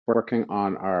working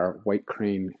on our white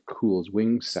crane cools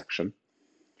wings section.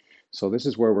 So this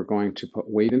is where we're going to put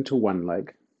weight into one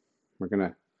leg. We're going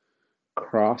to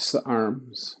cross the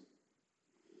arms.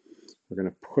 We're going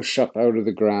to push up out of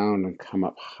the ground and come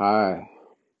up high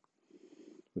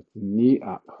with the knee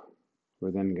up.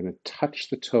 We're then going to touch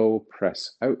the toe,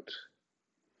 press out.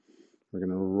 We're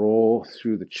going to roll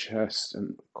through the chest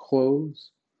and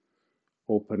close.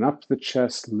 Open up the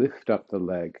chest, lift up the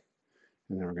leg,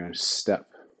 and then we're going to step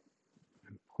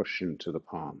and push into the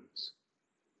palms.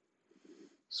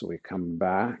 So we come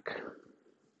back,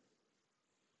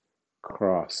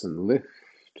 cross and lift,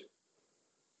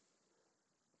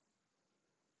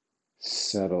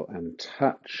 settle and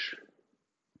touch.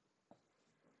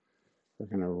 We're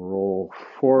going to roll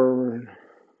forward,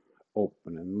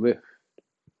 open and lift,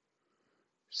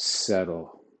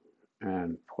 settle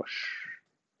and push.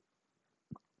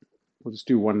 We'll just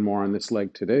do one more on this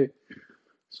leg today.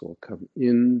 So we'll come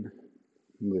in,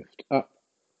 lift up,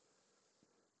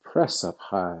 press up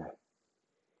high,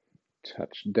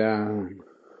 touch down,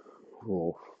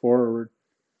 roll forward,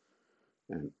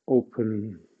 and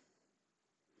open,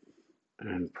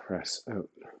 and press out.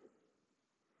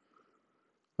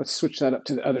 Let's switch that up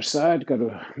to the other side. Got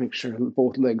to make sure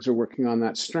both legs are working on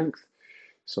that strength.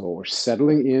 So we're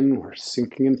settling in, we're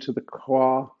sinking into the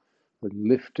quad, we're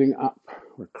lifting up,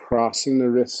 we're crossing the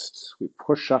wrists, we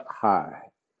push up high.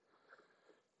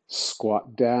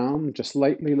 Squat down, just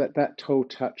lightly let that toe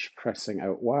touch, pressing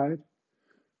out wide.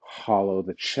 Hollow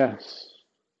the chest,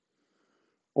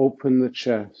 open the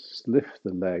chest, lift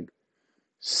the leg,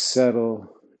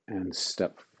 settle and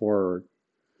step forward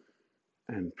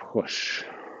and push.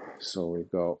 So we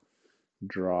go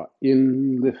draw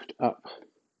in, lift up,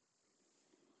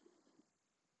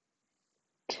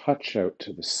 touch out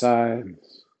to the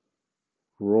sides,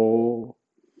 roll,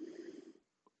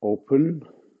 open,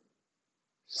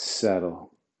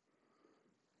 settle,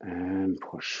 and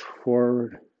push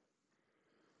forward.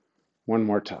 One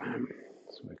more time.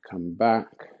 So we come back,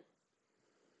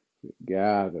 we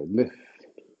gather, lift,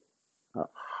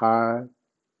 up high,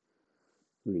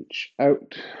 reach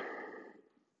out,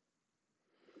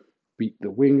 beat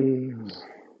the wings,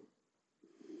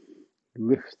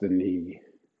 lift the knee,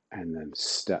 and then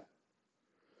step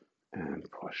and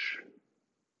push.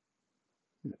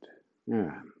 Good.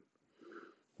 And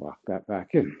walk that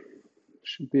back in.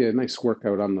 Should be a nice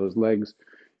workout on those legs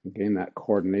and gain that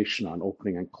coordination on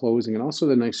opening and closing, and also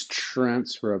the nice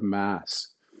transfer of mass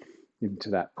into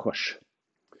that push.